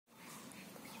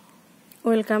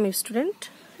Welcome student.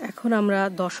 এখন আমরা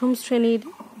দশম শ্রেণীর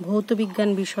ভৌতবিজ্ঞান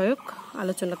বিষয়ক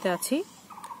আলোচনাতে আছি।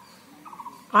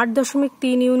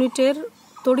 8.3 ইউনিটের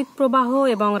তড়িৎ প্রবাহ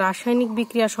এবং রাসায়নিক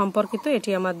বিক্রিয়া সম্পর্কিত এটি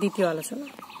আমার দ্বিতীয় আলোচনা।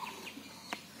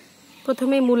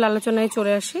 প্রথমেই মূল আলোচনায়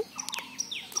চলে আসি।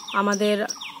 আমাদের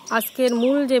আজকের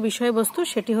মূল যে বিষয়বস্তু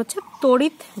সেটি হচ্ছে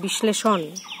তড়িৎ বিশ্লেষণ।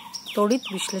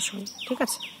 ঠিক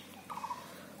আছে,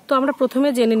 তো আমরা প্রথমে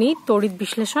জেনে নিই তড়িৎ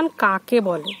বিশ্লেষণ কাকে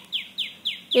বলে।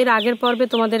 এর আগের পর্বে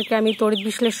তোমাদেরকে আমি তড়িৎ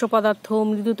বিশ্লেষ্য পদার্থ,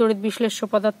 মৃদু তড়িৎ বিশ্লেষ্য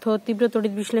পদার্থ, তীব্র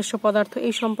তড়িৎ বিশ্লেষ্য পদার্থ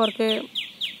এই সম্পর্কে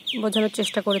বোঝানোর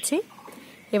চেষ্টা করেছি।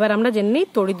 এবার আমরা জেনে নিই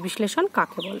তড়িৎ বিশ্লেষণ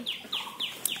কাকে বলে।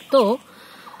 তো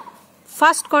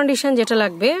ফার্স্ট কন্ডিশন যেটা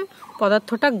লাগবে,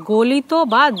 পদার্থটা গলিত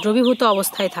বা দ্রবীভূত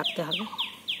অবস্থায় থাকতে হবে।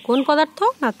 কোন পদার্থ?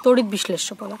 না, তড়িৎ বিশ্লেষ্য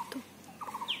পদার্থ।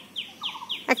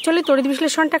 অ্যাকচুয়ালি তড়িৎ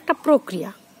বিশ্লেষণটা একটা প্রক্রিয়া,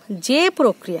 যে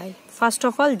প্রক্রিয়ায় ফার্স্ট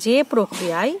অফ অল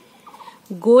প্রক্রিয়ায়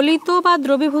গলিত বা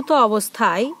দ্রবীভূত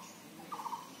অবস্থায়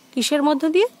কিসের মধ্য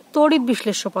দিয়ে? তড়িৎ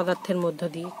বিশ্লেষ্য পদার্থের মধ্য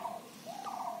দিয়ে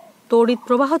তড়িৎ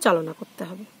প্রবাহ চালনা করতে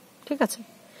হবে। ঠিক আছে,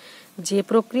 যে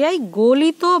প্রক্রিয়ায়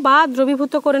গলিত বা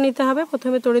দ্রবীভূত করে নিতে হবে,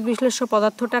 প্রথমে তড়িৎ বিশ্লেষ্য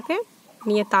পদার্থটাকে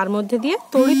নিয়ে তার মধ্যে দিয়ে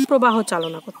তড়িৎ প্রবাহ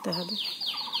চালনা করতে হবে।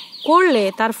 করলে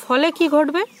তার ফলে কি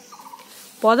ঘটবে?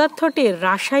 পদার্থটির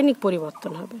রাসায়নিক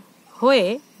পরিবর্তন হবে, হয়ে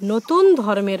নতুন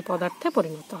ধর্মের পদার্থে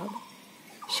পরিণত হবে।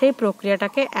 সেই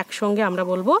প্রক্রিয়াটাকে একসঙ্গে আমরা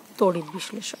বলবো তড়িৎ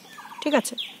বিশ্লেষণ। ঠিক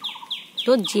আছে,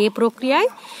 তো যে প্রক্রিয়ায়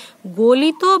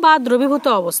গলিত বা দ্রবীভূত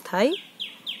অবস্থায়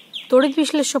তড়িৎ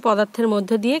বিশ্লেষ্য পদার্থের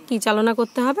মধ্যে দিয়ে কি চালনা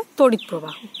করতে হবে? তড়িৎ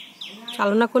প্রবাহ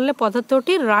চালনা করলে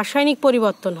পদার্থটির রাসায়নিক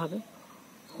পরিবর্তন হবে,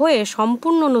 হয়ে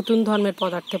সম্পূর্ণ নতুন ধর্মের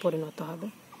পদার্থে পরিণত হবে।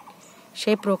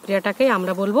 সেই প্রক্রিয়াটাকেই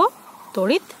আমরা বলবো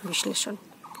তড়িৎ বিশ্লেষণ।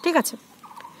 ঠিক আছে,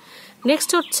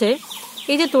 নেক্সট হচ্ছে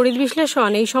এই যে তড়িৎ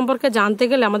বিশ্লেষণ, এই সম্পর্কে জানতে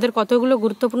গেলে আমাদের কতগুলো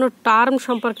গুরুত্বপূর্ণ টার্ম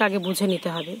সম্পর্কে আগে বুঝে নিতে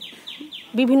হবে।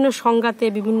 বিভিন্ন সংজ্ঞাতে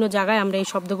বিভিন্ন জায়গায় আমরা এই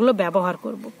শব্দগুলো ব্যবহার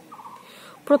করব।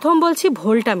 প্রথম বলছি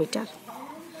ভোল্টামিটার।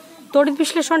 তড়িৎ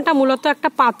বিশ্লেষণটা মূলত একটা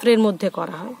পাত্রের মধ্যে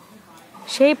করা হয়।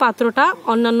 সেই পাত্রটা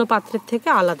অন্যান্য পাত্রের থেকে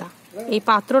আলাদা। এই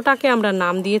পাত্রটাকে আমরা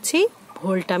নাম দিয়েছি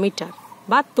ভোল্টামিটার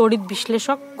বা তড়িৎ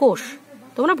বিশ্লেষক কোষ।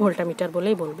 তোমরা ভোল্টামিটার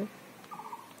বলেই বলবে।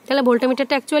 তাহলে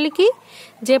ভোল্টামিটারটা অ্যাকচুয়ালি কি?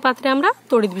 যে পাত্রে আমরা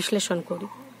তড়িৎ বিশ্লেষণ করি।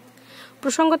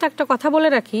 প্রসঙ্গত একটা কথা বলে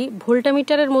রাখি,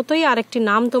 ভোল্টামিটারের মতোই আরেকটি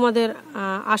নাম তোমাদের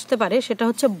আসতে পারে, সেটা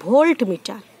হচ্ছে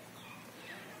ভোল্টমিটার।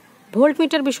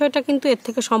 ভোল্টমিটার বিষয়টা কিন্তু এর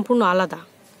থেকে সম্পূর্ণ আলাদা।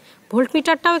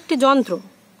 ভোল্টমিটারটাও একটি যন্ত্র,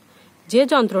 যে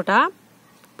যন্ত্রটা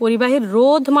পরিবাহীর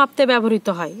রোধ মাপতে ব্যবহৃত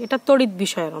হয়, এটা তড়িৎ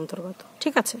বিষয়ের অন্তর্গত।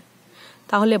 ঠিক আছে,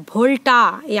 তাহলে ভোল্টা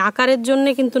এই আকারের জন্য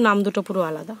কিন্তু নাম দুটো পুরো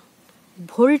আলাদা।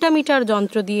 ভোল্টামিটার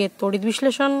যন্ত্র দিয়ে তড়িৎ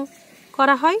বিশ্লেষণ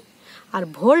করা হয়, আর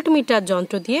ভোল্টমিটার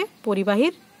যন্ত্র দিয়ে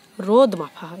পরিবাহীর রোধ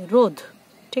মাপা হয়, রোধ।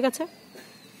 ঠিক আছে,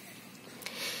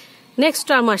 নেক্সট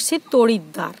টার্ম আসছি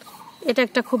তড়িৎদ্বার। এটা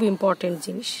একটা খুব ইম্পর্টেন্ট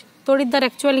জিনিস। তড়িৎদ্বার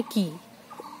অ্যাকচুয়ালি কি?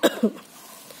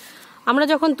 আমরা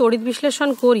যখন তড়িৎ বিশ্লেষণ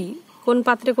করি, কোন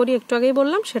পাত্রে করি একটু আগেই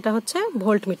বললাম, সেটা হচ্ছে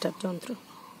ভোল্টমিটার যন্ত্র।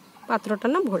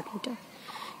 পাত্রটার নাম ভোল্টমিটার।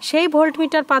 সেই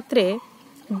ভোল্টমিটার পাত্রে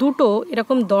দুটো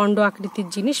এরকম দণ্ড আকৃতির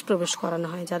জিনিস প্রবেশ করানো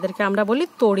হয়, যাদেরকে আমরা বলি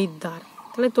তড়িৎদ্বার।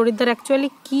 তাহলে তড়িৎদ্বার অ্যাকচুয়ালি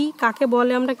কি, কাকে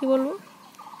বলে, আমরা কি বলবো?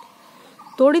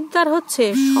 তড়িৎদ্বার হচ্ছে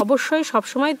অবশ্যই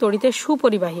সবসময় তড়িতের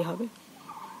সুপরিবাহী হবে।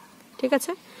 ঠিক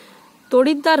আছে,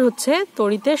 তড়িৎদ্বার হচ্ছে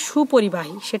তড়িতের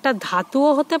সুপরিবাহী। সেটা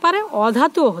ধাতুও হতে পারে,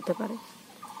 অধাতুও হতে পারে,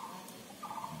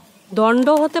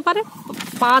 দণ্ডও হতে পারে,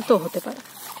 পাতও হতে পারে।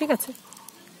 ঠিক আছে,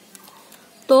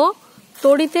 তো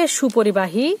তড়িতের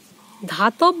সুপরিবাহী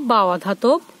ধাতব বা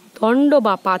অধাতব, দণ্ড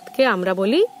বা পাতকে আমরা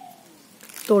বলি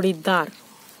তড়িৎদ্বার।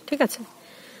 ঠিক আছে,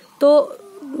 তো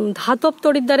ধাতব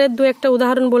তড়িৎদ্বারের দু একটা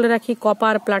উদাহরণ বলে রাখি,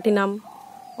 কপার, প্লাটিনাম।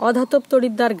 অধাতব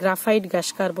তড়িৎদ্বার গ্রাফাইট, গ্যাস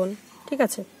কার্বন। ঠিক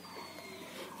আছে,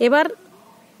 এবার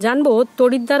জানবো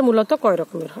তড়িৎদ্বার মূলত কয়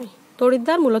রকমের হয়।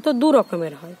 তড়িৎদ্বার মূলত দু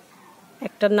রকমের হয়,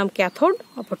 একটার নাম ক্যাথোড,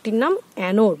 অপরটির নাম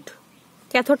অ্যানোড।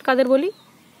 ক্যাথোড কাদের বলি?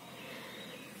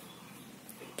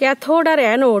 ক্যাথোড আর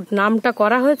অ্যানোড নামটা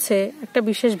করা হয়েছে একটা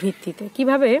বিশেষ ভিত্তিতে।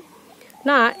 কিভাবে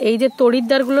না, এই যে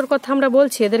তড়িৎদ্বারগুলোর কথা আমরা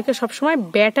বলছি, এদেরকে সবসময়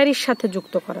ব্যাটারির সাথে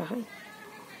যুক্ত করা হয়।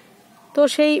 তো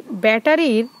সেই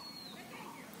ব্যাটারির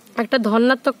একটা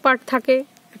ধনাত্মক পার্ট থাকে,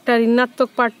 একটা ঋণাত্মক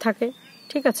পার্ট থাকে।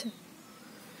 ঠিক আছে,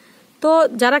 তো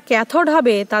যারা ক্যাথোড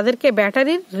হবে তাদেরকে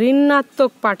ব্যাটারির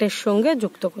ঋণাত্মক পার্টের সঙ্গে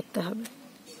যুক্ত করতে হবে,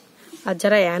 আর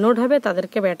যারা অ্যানোড হবে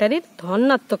তাদেরকে ব্যাটারির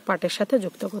ধনাত্মক পার্টের সাথে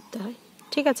যুক্ত করতে হয়।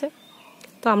 ঠিক আছে,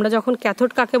 তো আমরা যখন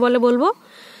ক্যাথোড কাকে বলে বলবো,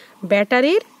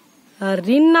 ব্যাটারির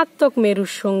ঋণাত্মক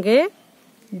মেরুর সঙ্গে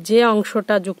যে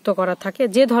অংশটা যুক্ত করা থাকে,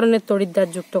 যে ধরনের তড়িৎদ্বার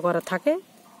যুক্ত করা থাকে,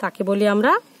 তাকে বলি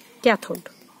আমরা ক্যাথোড।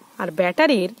 আর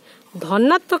ব্যাটারির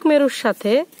ধনাত্মক মেরুর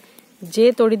সাথে যে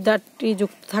তড়িৎদ্বারটি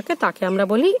যুক্ত থাকে তাকে আমরা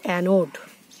বলি অ্যানোড।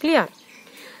 ক্লিয়ার?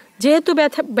 যেহেতু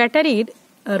ব্যাটারির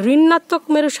ঋণাত্মক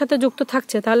মেরুর সাথে যুক্ত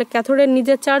থাকছে, তাহলে ক্যাথোডের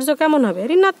নিজের চার্জও কেমন হবে?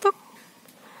 ঋণাত্মক।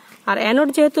 আর অ্যানোড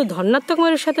যেহেতু ধনাত্মক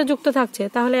মেরুর সাথে যুক্ত থাকছে,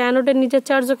 তাহলে অ্যানোডের নিজের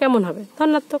চার্জও কেমন হবে?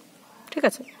 ধনাত্মক। ঠিক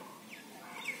আছে,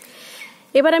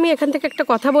 এবার আমি এখান থেকে একটা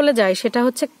কথা বলে যাই, সেটা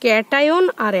হচ্ছে ক্যাটায়ন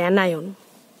আর অ্যানায়ন।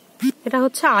 এটা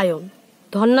হচ্ছে আয়ন।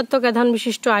 ধনাত্মক আধান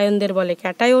বিশিষ্ট আয়নদের বলে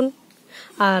ক্যাটায়ন,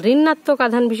 আর ঋণাত্মক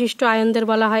আধান বিশিষ্ট আয়নদের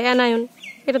বলা হয় অ্যানায়ন।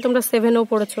 এটা তোমরা 7এও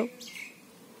পড়েছো।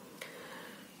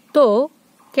 তো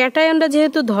ক্যাটায়নরা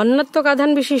যেহেতু ধনাত্মক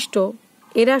আধান বিশিষ্ট,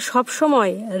 এরা সব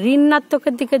সময়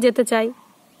ঋণাত্মকের দিকে যেতে চায়।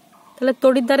 তাহলে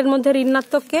তড়িৎদ্বারের মধ্যে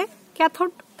ঋণাত্মককে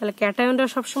ক্যাথোড, তাহলে ক্যাটায়নরা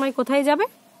সবসময় কোথায় যাবে?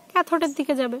 ক্যাথোডের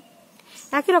দিকে যাবে।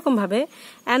 একই রকম ভাবে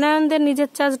অ্যানায়নদের নিজের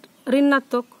চার্জ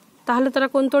ঋণাত্মক, তাহলে তারা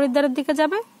কোন তড়িৎদ্বারের দিকে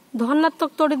যাবে?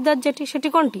 ধনাত্মক তড়িৎদ্বার যেটি, সেটি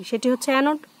কোনটি? সেটি হচ্ছে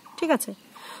অ্যানোড। ঠিক আছে,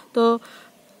 তো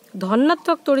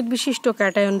ধনাত্মক তড়িৎ বিশিষ্ট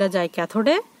ক্যাটায়নরা যায়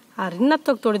ক্যাথোডে, আর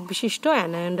ঋণাত্মক তড়িৎ বিশিষ্ট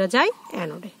অ্যানায়নরা যায়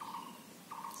অ্যানোডে।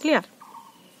 ক্লিয়ার?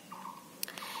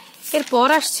 এরপর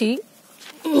আসছি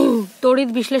তড়িৎ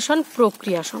বিশ্লেষণ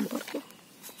প্রক্রিয়া সম্পর্কে।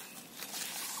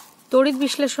 তড়িৎ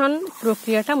বিশ্লেষণ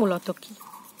প্রক্রিয়াটা মূলত কি?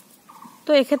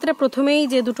 তো এক্ষেত্রে প্রথমেই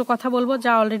যে দুটো কথা বলবো,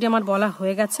 যা অলরেডি আমার বলা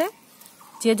হয়ে গেছে,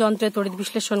 যে যন্ত্রে তড়িৎ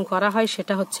বিশ্লেষণ করা হয়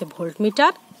সেটা হচ্ছে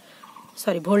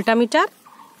ভোল্টামিটার,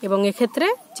 এবং এক্ষেত্রে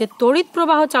যে তড়িৎ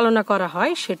প্রবাহ চালনা করা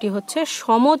হয় সেটি হচ্ছে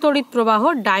সমতড়িৎ প্রবাহ,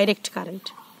 ডাইরেক্ট কারেন্ট।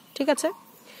 ঠিক আছে,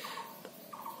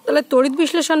 তাহলে তড়িৎ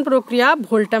বিশ্লেষণ প্রক্রিয়া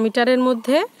ভোল্টামিটারের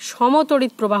মধ্যে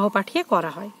সমতড়িৎ প্রবাহ পাঠিয়ে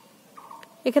করা হয়।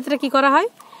 এক্ষেত্রে কি করা হয়?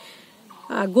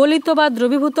 গলিত বা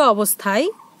দ্রবীভূত অবস্থায়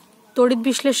তড়িৎ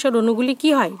বিশ্লেষ্য অণুগুলি কি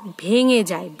হয়? ভেঙে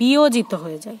যায়, বিয়োজিত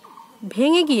হয়ে যায়।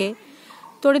 ভেঙে গিয়ে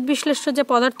তড়িৎ বিশ্লেষ্য যে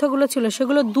পদার্থগুলো ছিল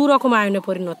সেগুলো দু রকম আয়নে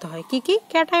পরিণত হয়। কি কি?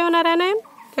 ক্যাটায়ন আর অ্যানায়ন।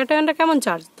 ক্যাটায়নরা কেমন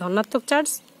চার্জ? ধনাত্মক চার্জ।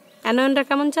 অ্যানায়নরা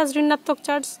কেমন চার্জ? ঋণাত্মক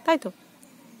চার্জ। তাই তো?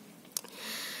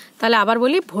 তাহলে আবার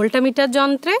বলি, ভোল্টামিটার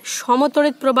যন্ত্রে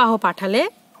সমতড়িৎ প্রবাহ পাঠালে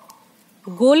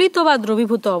গলিত বা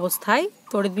দ্রবীভূত অবস্থায়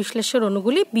তড়িৎ বিশ্লেষ্য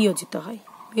অণুগুলি বিয়োজিত হয়।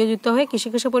 বিয়োজিত হয়ে কিসে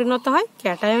কিসে পরিণত হয়?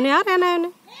 ক্যাটায়নে আর অ্যানায়নে।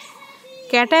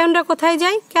 ক্যাটায়নরা কোথায়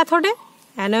যায়? ক্যাথোডে।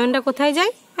 অ্যানায়নরা কোথায়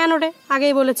যায়? অ্যানোডে।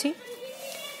 আগেই বলেছি।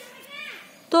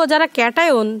 তো যারা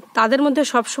ক্যাটায়ন, তাদের মধ্যে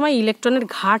সবসময় ইলেকট্রনের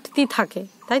ঘাটতি থাকে,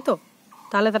 তাই তো?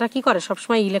 তাহলে তারা কি করে?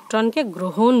 সবসময় ইলেকট্রনকে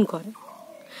গ্রহণ করে।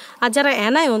 আর যারা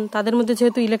অ্যানায়ন, তাদের মধ্যে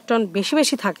যেহেতু ইলেকট্রন বেশি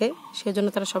বেশি থাকে, সেজন্য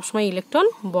তারা সবসময় ইলেকট্রন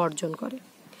বর্জন করে।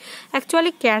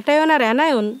 অ্যাকচুয়ালি ক্যাটায়ন আর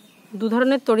অ্যানায়ন দু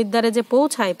ধরনের তড়িৎদ্বারে যে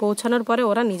পৌঁছানোর পরে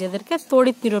ওরা নিজেদেরকে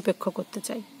তড়িৎ নিরপেক্ষ করতে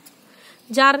চায়।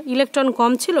 যার ইলেকট্রন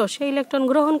কম ছিল সে ইলেকট্রন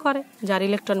গ্রহণ করে, যার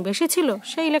ইলেকট্রন বেশি ছিল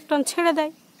সে ইলেকট্রন ছেড়ে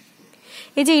দেয়।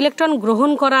 এই যে ইলেকট্রন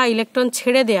গ্রহণ করা, ইলেকট্রন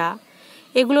ছেড়ে দেয়া,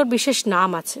 এগুলোর বিশেষ নাম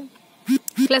আছে।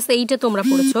 ক্লাস 8-এ তোমরা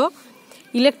পড়েছো,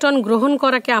 ইলেকট্রন গ্রহণ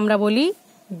করাকে আমরা বলি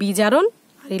বিজারণ,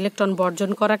 আর ইলেকট্রন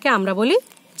বর্জন করাকে আমরা বলি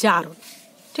জারণ।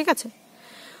 ঠিক আছে,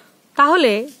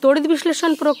 তাহলে তড়িৎ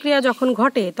বিশ্লেষণ প্রক্রিয়া যখন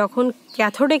ঘটে তখন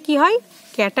ক্যাথোডে কি হয়?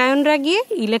 ক্যাটায়নরা গিয়ে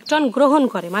ইলেকট্রন গ্রহণ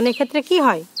করে, মানে এক্ষেত্রে কি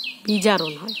হয়?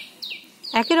 বিজারণ হয়।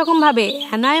 একই রকমভাবে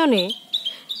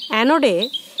অ্যানোডে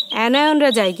অ্যানায়নরা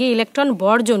যায় গিয়ে ইলেকট্রন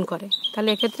বর্জন করে, তাহলে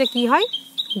এক্ষেত্রে কি হয়?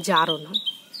 জারণ হয়।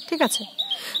 ঠিক আছে,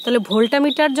 তাহলে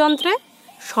ভোল্টামিটার যন্ত্রে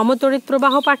সমতড়িৎ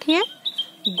প্রবাহ পাঠিয়ে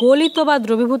গলিত বা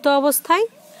দ্রবীভূত অবস্থায়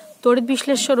তড়িৎ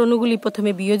বিশ্লেষ্য অণুগুলি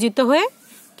প্রথমে বিয়োজিত হয়ে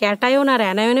ক্যাটায়ন আর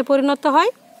অ্যানায়নে পরিণত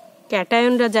হয়।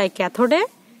 ক্যাটায়নরা যায় ক্যাথোডে,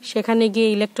 সেখানে গিয়ে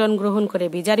ইলেকট্রন গ্রহণ করে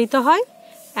বিজারিত হয়।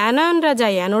 অ্যানায়নরা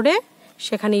যায় অ্যানোডে,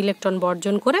 সেখানে ইলেকট্রন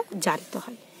বর্জন করে জারিত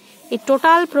হয়। এই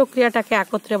টোটাল প্রক্রিয়াটাকে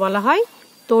একত্রে বলা হয়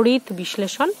তড়িৎ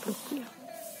বিশ্লেষণ প্রক্রিয়া।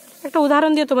 একটা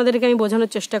উদাহরণ দিয়ে তোমাদেরকে আমি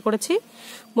বোঝানোর চেষ্টা করেছি।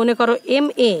 মনে করো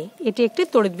Ma, এটি একটি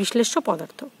তড়িৎ বিশ্লেষ্য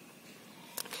পদার্থ।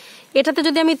 এটাতে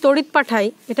যদি আমি তড়িৎ পাঠাই,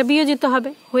 এটা বিয়োজিত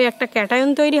হবে, হয়ে একটা ক্যাটায়ন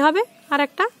তৈরি হবে আর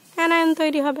একটা অ্যানায়ন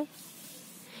তৈরি হবে।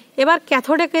 এবার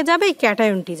ক্যাথোডে কে যাবে? এই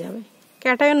ক্যাটায়নটি যাবে।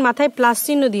 ক্যাটায়ন মাথায় প্লাস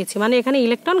চিহ্ন দিয়েছি, মানে এখানে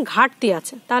ইলেকট্রন ঘাটতি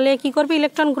আছে, তাহলে কি করবে?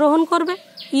 ইলেকট্রন গ্রহণ করবে।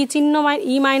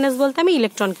 ই মাইনাস বলতে আমি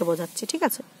ইলেকট্রনকে বোঝাচ্ছি। ঠিক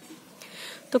আছে,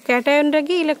 তো ক্যাটায়নটা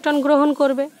গিয়ে ইলেকট্রন গ্রহণ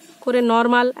করবে, করে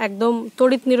নর্মাল একদম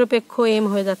তড়িৎ নিরপেক্ষ M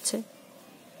হয়ে যাচ্ছে।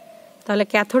 তাহলে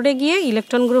ক্যাথোডে গিয়ে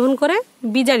ইলেকট্রন গ্রহণ করে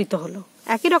বিজারিত হলো।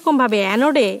 একই রকমভাবে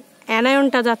অ্যানোডে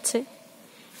অ্যানায়নটা যাচ্ছে,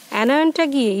 অ্যানায়নটা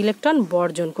গিয়ে ইলেকট্রন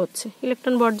বর্জন করছে।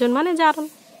 ইলেকট্রন বর্জন মানে জারণ।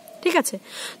 ঠিক আছে,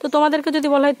 তো তোমাদেরকে যদি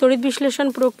বলা হয় তড়িৎ বিশ্লেষণ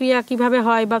প্রক্রিয়া কিভাবে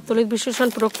হয় বা তড়িৎ বিশ্লেষণ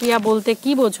প্রক্রিয়া বলতে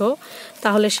কি বোঝো,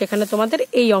 তাহলে সেখানে তোমাদের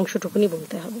এই অংশটুকুনি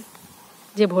বলতে হবে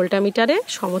যে ভোল্টামিটারে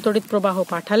সমতড়িৎ প্রবাহ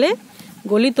পাঠালে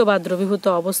গলিত বা দ্রবীভূত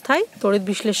অবস্থায় তড়িৎ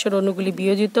বিশ্লেষ্য অণুগুলি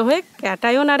বিয়োজিত হয়ে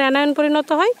ক্যাটায়ন আর অ্যানায়ন পরিণত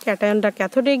হয়। ক্যাটায়নরা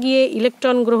ক্যাথোডে গিয়ে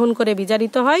ইলেকট্রন গ্রহণ করে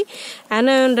বিজারিত হয়,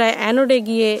 অ্যানায়নরা অ্যানোডে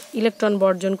গিয়ে ইলেকট্রন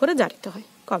বর্জন করে জারিত হয়।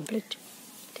 কমপ্লিট।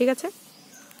 ঠিক আছে,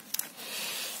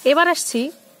 এবার আসছি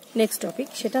নেক্সট টপিক,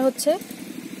 সেটা হচ্ছে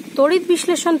তড়িৎ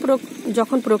বিশ্লেষণ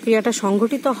যখন প্রক্রিয়াটা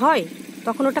সংঘটিত হয়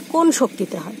তখন ওটা কোন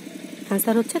শক্তিতে হয়?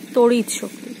 অ্যান্সার হচ্ছে তড়িৎ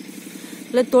শক্তি।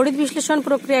 তাহলে তড়িৎ বিশ্লেষণ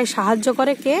প্রক্রিয়ায় সাহায্য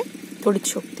করে কে? তড়িৎ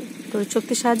শক্তি। তড়িৎ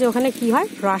শক্তির সাহায্যে ওখানে কি হয়?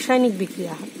 রাসায়নিক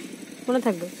বিক্রিয়া হয়। মনে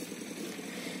থাকবে।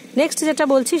 নেক্সট যেটা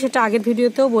বলছি সেটা আগের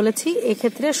ভিডিওতেও বলেছি,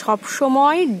 এক্ষেত্রে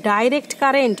সবসময় ডাইরেক্ট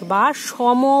কারেন্ট বা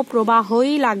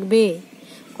সমপ্রবাহই লাগবে,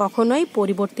 কখনোই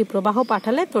পরিবর্তী প্রবাহ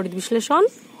পাঠালে তড়িৎ বিশ্লেষণ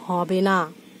হবে না।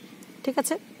 ঠিক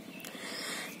আছে,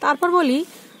 তারপর বলি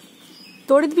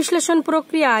তড়িৎ বিশ্লেষণ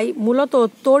প্রক্রিয়ায় মূলত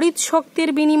তড়িৎ শক্তির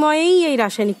বিনিময়েই এই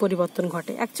রাসায়নিক পরিবর্তন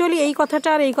ঘটে। অ্যাকচুয়ালি এই কথাটা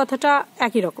আর এই কথাটা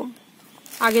একই রকম।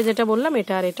 আগে যেটা বললাম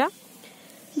এটা আর এটা,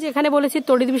 যে এখানে বলেছি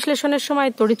তড়িৎ বিশ্লেষণের সময়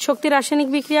তড়িৎ শক্তি রাসায়নিক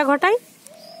বিক্রিয়া ঘটায়,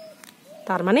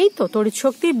 তার মানেই তো তড়িৎ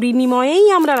শক্তির বিনিময়েই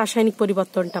আমরা রাসায়নিক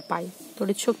পরিবর্তনটা পাই।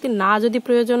 তড়িৎ শক্তি না যদি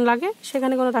প্রয়োজন লাগে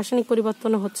সেখানে কোনো রাসায়নিক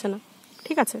পরিবর্তনও হচ্ছে না।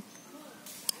 ঠিক আছে,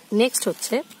 নেক্সট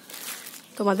হচ্ছে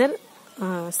তোমাদের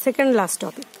সেকেন্ড লাস্ট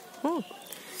টপিক।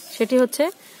 সেটি হচ্ছে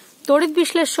তড়িৎ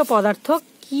বিশ্লেষ্য পদার্থ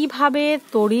কিভাবে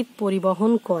তড়িৎ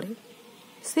পরিবহন করে।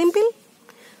 সিম্পল,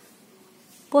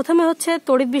 প্রথমে হচ্ছে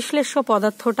তড়িৎ বিশ্লেষ্য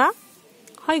পদার্থটা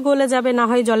হয় গলে যাবে, না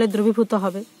হয় জলে দ্রবীভূত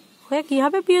হবে, হয়ে কি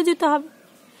হবে? বিয়োজিত হবে।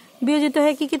 বিয়োজিত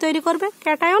হয়ে কি কি তৈরি করবে?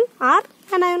 ক্যাটায়ন আর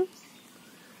অ্যানায়ন।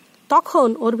 তখন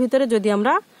ওর ভিতরে যদি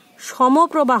আমরা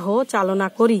সমপ্রবাহ চালনা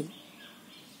করি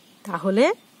তাহলে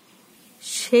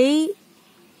সেই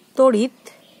তড়িৎ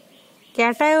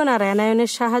ক্যাটায়ন আর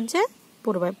অ্যানায়নের সাহায্যে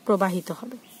প্রবাহিত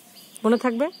হবে। মনে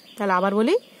থাকবে? তাহলে আবার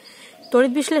বলি,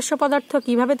 তড়িৎ বিশ্লেষ্য পদার্থ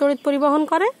কিভাবে তড়িৎ পরিবহন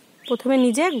করে? প্রথমে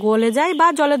নিজে গলে যায় বা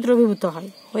জলে দ্রবীভূত হয়,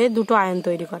 হয়ে দুটো আয়ন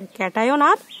তৈরি করে, ক্যাটায়ন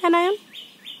আর অ্যানায়ন।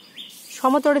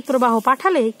 সমতড়িৎ প্রবাহ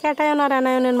পাঠালে ক্যাটায়ন আর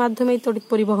অ্যানায়নের মাধ্যমেই তড়িৎ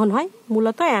পরিবহন হয়।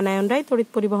 মূলত অ্যানায়নরাই তড়িৎ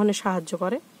পরিবহনে সাহায্য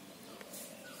করে।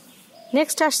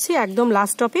 নেক্সট আসছি একদম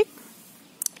লাস্ট টপিক,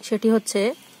 সেটি হচ্ছে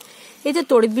এই যে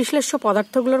তড়িৎ বিশ্লেষ্য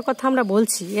পদার্থগুলোর কথা আমরা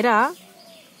বলছি, এরা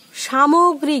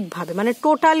সামগ্রিকভাবে মানে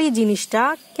টোটালি জিনিসটা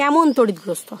কেমন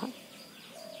তড়িৎগ্রস্ত হয়?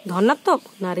 ধনাত্মক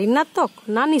না ঋণাত্মক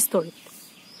না নিস্তড়িৎ?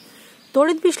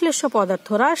 তড়িৎ বিশ্লেষ্য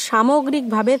পদার্থরা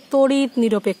সামগ্রিকভাবে তড়িৎ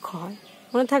নিরপেক্ষ হয়।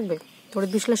 মনে থাকবে,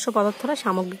 তড়িৎ বিশ্লেষ্য পদার্থরা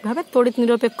সামগ্রিকভাবে তড়িৎ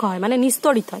নিরপেক্ষ হয়, মানে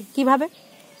নিস্তড়িত হয়। কিভাবে?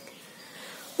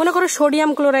 মনে করো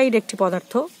সোডিয়াম ক্লোরাইড একটি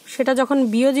পদার্থ, সেটা যখন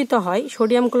বিয়োজিত হয়,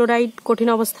 সোডিয়াম ক্লোরাইড কঠিন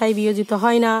অবস্থায় বিয়োজিত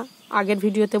হয় না, আগের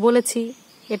ভিডিওতে বলেছি।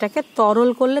 এটাকে তরল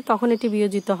করলে তখন এটি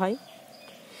বিয়োজিত হয়।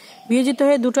 বিয়োজিত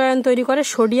হয়ে দুটো আয়ন তৈরি করে,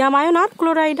 সোডিয়াম আয়ন আর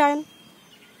ক্লোরাইড আয়ন।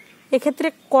 এক্ষেত্রে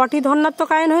কটি ধনাত্মক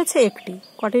আয়ন হয়েছে? একটি।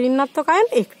 কটি ঋণাত্মক আয়ন?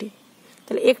 একটি।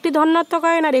 তাহলে একটি ধনাত্মক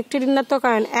আয়ন আর একটি ঋণাত্মক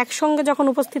আয়ন একসঙ্গে যখন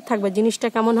উপস্থিত থাকবে, জিনিসটা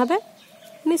কেমন হবে?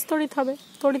 নিস্তড়িত হবে,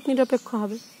 তড়িৎ নিরপেক্ষ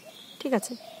হবে। ঠিক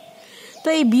আছে, তো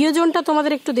এই বিয়োজনটা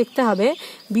তোমাদের একটু দেখতে হবে।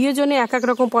 বিয়োজনে এক এক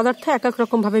রকম পদার্থ এক এক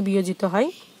রকম ভাবে বিয়োজিত হয়।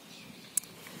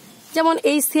 যেমন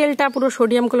এই সিএলটা পুরো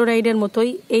সোডিয়াম ক্লোরাইডের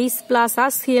মতোই, H+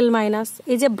 আর Cl-।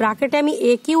 এই যে ব্র্যাকেটে আমি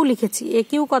AQ লিখেছি,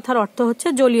 AQ কথার অর্থ হচ্ছে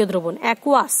জলীয় দ্রবণ,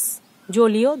 অ্যাকুয়াস,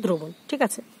 জলীয় দ্রবণ। ঠিক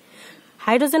আছে,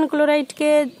 হাইড্রোজেন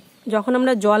ক্লোরাইডকে যখন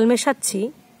আমরা জল মেশাচ্ছি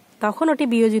তখন ওটি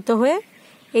বিয়োজিত হয়ে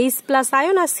H+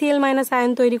 আয়ন আর Cl-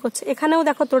 আয়ন তৈরি করছে। এখানেও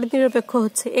দেখো তড়িৎ নিরপেক্ষ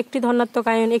হচ্ছে, একটি ধনাত্মক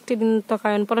আয়ন একটি ঋণাত্মক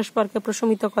আয়ন পরস্পরকে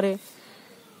প্রশমিত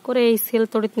করে এই Cl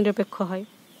তড়িৎ নিরপেক্ষ হয়।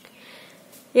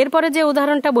 এরপরে যে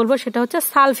উদাহরণটা বলবো সেটা হচ্ছে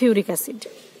সালফিউরিক অ্যাসিড।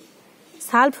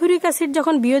 সালফিউরিক অ্যাসিড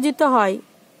যখন বিয়োজিত হয়,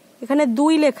 এখানে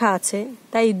 2 লেখা আছে,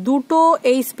 তাই দুটো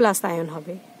H+ আয়ন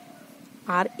হবে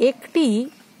আর একটি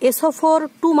SO4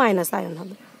 আয়ন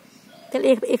হবে। তাহলে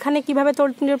এখানে কিভাবে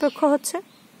তড়িৎ নিরপেক্ষ হচ্ছে?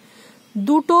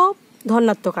 দুটো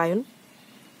ধনাত্মক আয়ন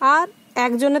আর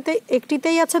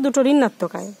একটিতেই আছে দুটো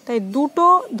ঋণাত্মক আয়ন, তাই দুটো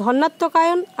ধনাত্মক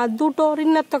আয়ন আর দুটো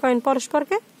ঋণাত্মক আয়ন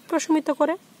পরস্পরকে প্রশমিত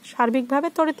করে সার্বিকভাবে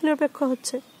তড়িৎ নিরপেক্ষ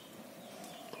হচ্ছে।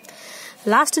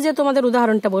 লাস্ট যে তোমাদের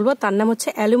উদাহরণটা বলবো তার নাম হচ্ছে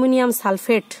অ্যালুমিনিয়াম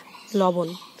সালফেট লবণ।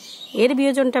 এর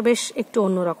বিয়োজনটা বেশ একটু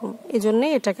অন্যরকম, এজন্য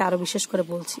এটাকে আরো বিশেষ করে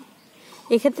বলছি।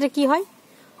 এক্ষেত্রে কি হয়?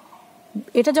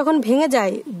 এটা যখন ভেঙে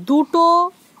যায়, দুটো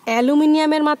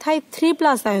অ্যালুমিনিয়ামের মাথায়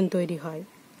 3+ আয়ন তৈরি হয়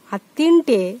আর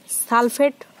 3টে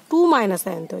সালফেট 2-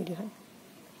 আয়ন তৈরি হয়।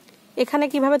 এখানে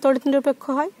কিভাবে তড়িৎ নিরপেক্ষ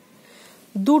হয়?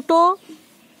 দুটো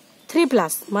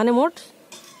 3+ মানে মোট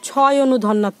 6 অণু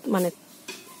ধনাত্মক, মানে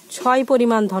 6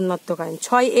 পরিমাণ ধনাত্মক আয়ন,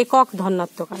 6 একক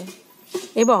ধনাত্মক আয়ন,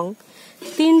 এবং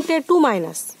 3টে 2-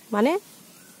 মানে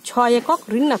 6 একক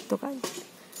ঋণাত্মক আয়ন।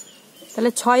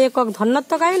 তাহলে 6 একক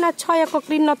ধনাত্মক আয়ন আর 6 একক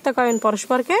ঋণাত্মক আয়ন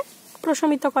পরস্পরকে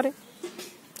প্রশমিত করে।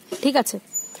 ঠিক আছে,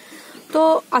 তো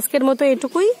আজকের মতো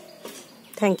এটুকুই।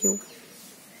 Thank you.